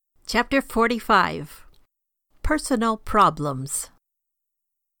Chapter 45. Personal Problems.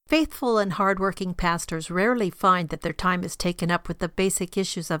 Faithful and hardworking pastors rarely find that their time is taken up with the basic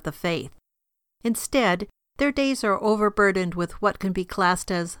issues of the faith. Instead, their days are overburdened with what can be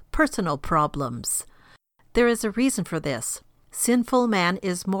classed as personal problems. There is a reason for this. Sinful man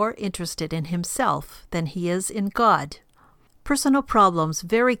is more interested in himself than he is in God. Personal problems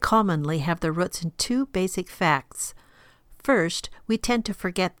very commonly have their roots in two basic facts. First, we tend to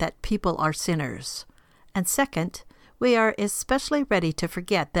forget that people are sinners. And second, we are especially ready to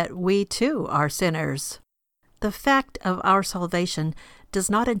forget that we too are sinners. The fact of our salvation does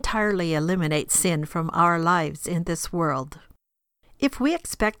not entirely eliminate sin from our lives in this world. If we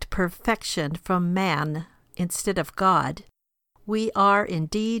expect perfection from man instead of God, we are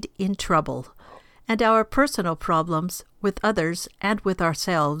indeed in trouble, and our personal problems with others and with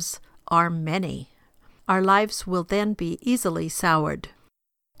ourselves are many. Our lives will then be easily soured.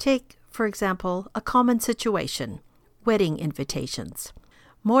 Take, for example, a common situation, wedding invitations.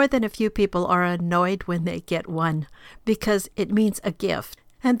 More than a few people are annoyed when they get one because it means a gift,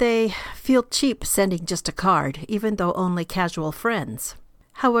 and they feel cheap sending just a card, even though only casual friends.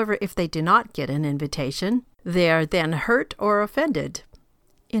 However, if they do not get an invitation, they are then hurt or offended.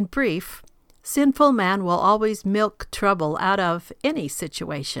 In brief, sinful man will always milk trouble out of any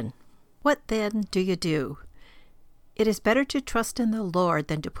situation. What then do you do? It is better to trust in the Lord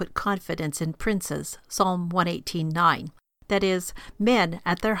than to put confidence in princes, Psalm 118:9. That is, men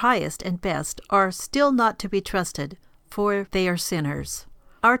at their highest and best are still not to be trusted, for they are sinners.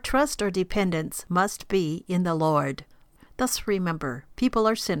 Our trust or dependence must be in the Lord. Thus remember, people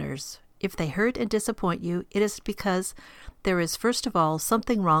are sinners. If they hurt and disappoint you, it is because there is first of all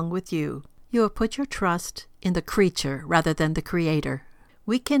something wrong with you. You have put your trust in the creature rather than the Creator.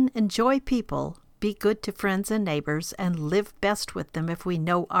 We can enjoy people, be good to friends and neighbors, and live best with them if we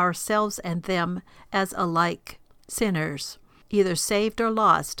know ourselves and them as alike sinners, either saved or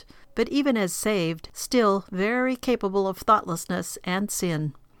lost, but even as saved, still very capable of thoughtlessness and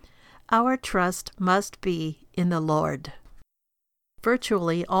sin. Our trust must be in the Lord.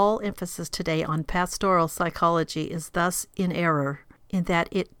 Virtually all emphasis today on pastoral psychology is thus in error, in that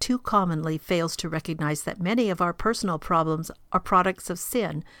it too commonly fails to recognize that many of our personal problems are products of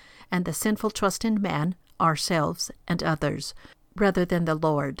sin and the sinful trust in man, ourselves, and others, rather than the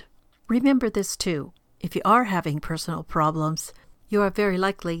Lord. Remember this too. If you are having personal problems, you are very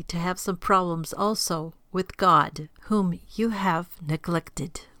likely to have some problems also with God, whom you have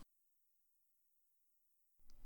neglected.